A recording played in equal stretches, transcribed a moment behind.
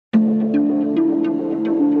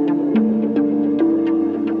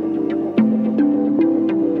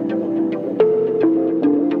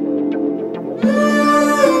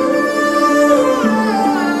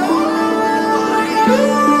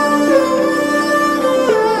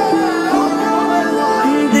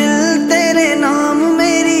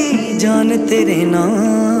तेरे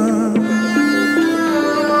नाल,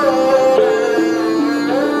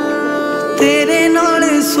 तेरे नाल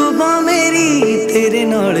सुबह मेरी, तेरे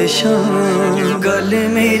नाल शाम। गल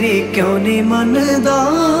मेरी क्यों नहीं मनदा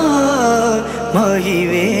माही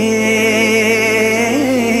वे,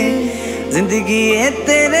 जिंदगी है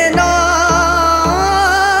तेरे नाल,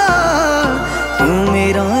 तू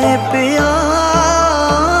मेरा है प्यार।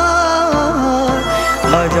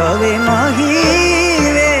 आ जावे माही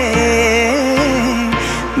वे,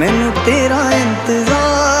 मैनू तेरा इंतजार।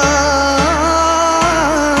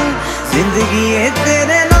 जिंदगी है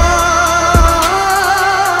तेरे नाल,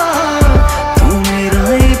 तू मेरा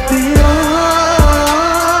है प्यार।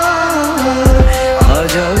 आ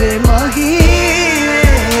जावे माही वे,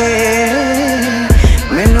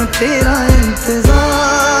 मैनू तेरा इंतजार।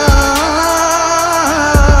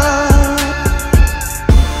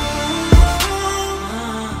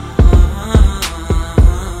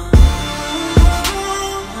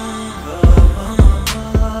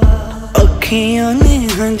 अखियां ने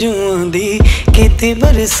हंजुआं दी कीती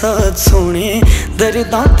बरसात सोने,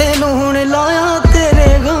 दर्दां ते लूण लाया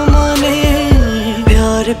तेरे गमां ने।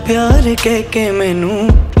 प्यार प्यार कह के मैनू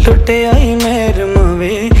लुटे आई मेहर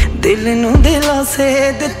मवे, दिल नू दिलासे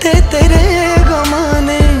दिते तेरे गमां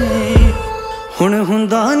ने। हुण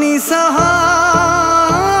हुंदा नी सहार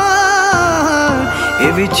ये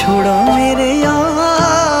विछोड़ा मेरे यार।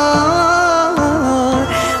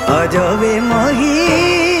 आ जावे माही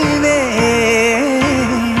वे,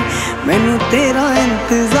 मैनू तेरा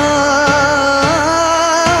इंतजार।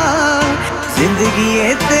 जिंदगी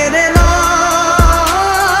है तेरे नाल,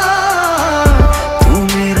 तू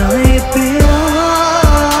मेरा है प्यार।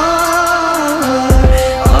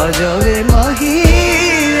 आ जावे माही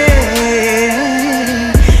वे,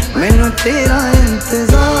 मैनू तेरा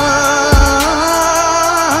इंतजार।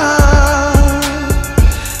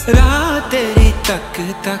 रात तेरी तक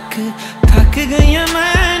तक थक गई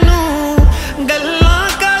मैनू, गल्लां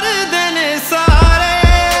कर देने सारे।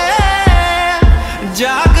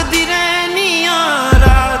 जागदी रहनिया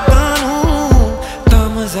रातां नू, तां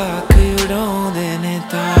मजाक उड़ाउंदे ने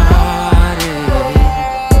तारे।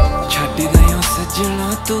 छड्ड गयो सजना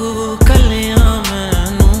तू कलियां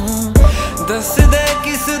मैनू, दस दे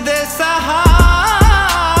किस दे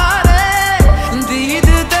सहारे। दीद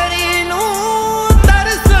तेरी नू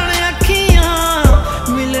तरसण अखियां,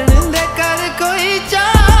 मिलन दे कर कोई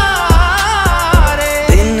चारे।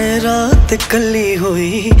 दिन रात कली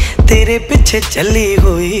होई तेरे पिछे चली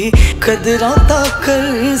होई, कदरां तां कर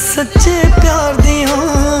सच्चे प्यार दियां।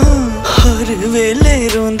 हर वेले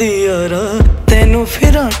रोंदी यारा तैनू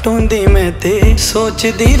फिरां टोंदी मैं ते,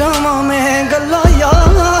 सोचदी रहां मैं गल्लां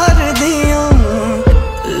यार दियां।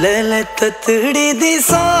 ले ले ततड़ी दी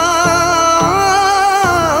सां,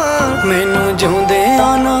 मैनू जिउंदे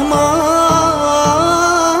आना मार।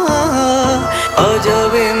 आ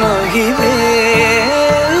जावे माही वे,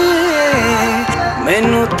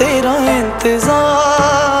 मैनू तेरा इंतजार।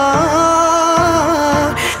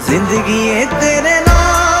 जिंदगी है तेरे नाल,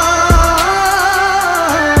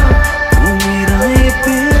 तू मेरा है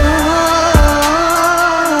प्यार।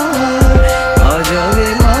 आ जावे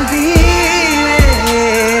माही वे,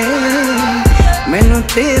 मैनू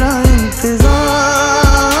तेरा इंतजार।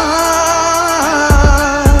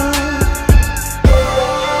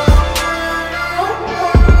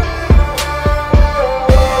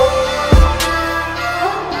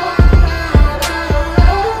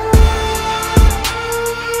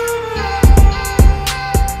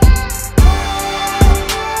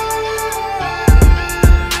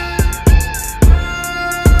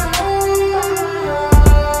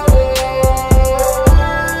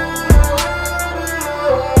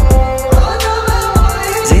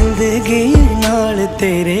 जिंदगी नाल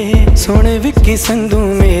तेरे सोने विकी संधू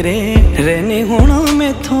मेरे, रहने होना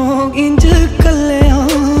मैथों इंज कलिया।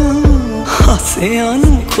 हासियां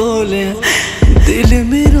नू खोलिया दिल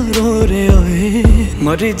मेरा रो रहा है,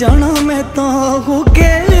 मर जाना मैं तां हो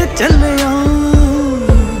के चलिया।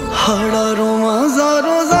 हाड़ा रोवां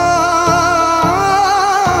ज़ारो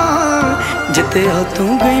ज़ार, जित्या तू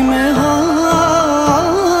गई मैं हार।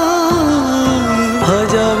 आ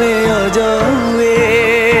जावे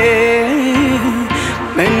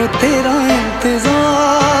मैनू तेरा इंतजार।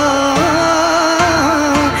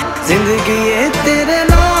 जिंदगी है तेरे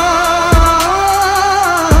नाल,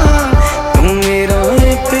 तू मेरा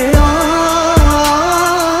है प्यार।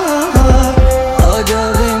 आ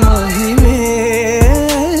जावे माही वे,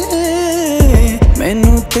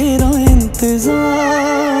 मैनू तेरा इंतजार।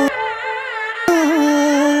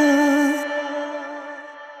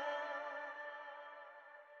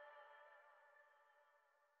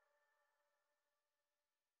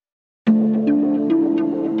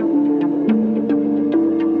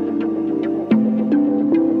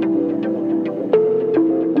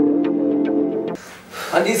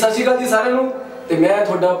 हाँ जी सत श्री अकाल जी सारिਆਂ ਨੂੰ ਤੇ मैं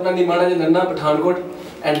ਤੁਹਾਡਾ अपना निमाणा जी नन्ना पठानकोट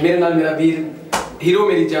एंड मेरे नाल मेरा वीर हीरो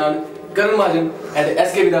मेरी जान करण महाजन एंड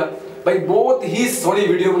एसके वीरा भाई बहुत ही सोहनी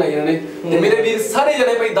वीडियो बनाई इन्होंने ते मेरे वीर सारे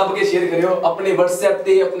जने भाई दब के शेयर करियो अपने WhatsApp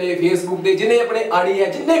ते अपने Facebook ते जिन्ने अपने आड़ी है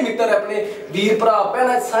जिन्ने मित्र है अपने वीर भरा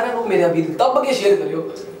भैन सारे लोग मेरा वीर दब के शेयर करियो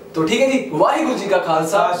तो ठीक है जी वाहिगुरु जी का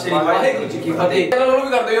खालसा वाहिगुरु जी की फतेह चैनल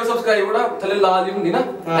भी कर दियो सब्सक्राइब ना थले लाल जी हुंदी ना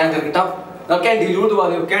एंड करके टप कैंडी जरूर दबा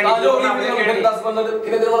दियो कैंडी जो 10-15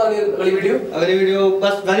 कितने दिन बाद अगली वीडियो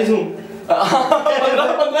बस वेरी सून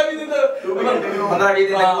 15-20 दिन 15-20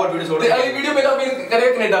 दिन तक और वीडियो छोड़ दे अगली वीडियो मेरा फिर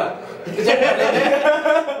करेगा कनाडा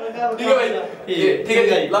ठीक है भाई ठीक है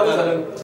जी लव यू सर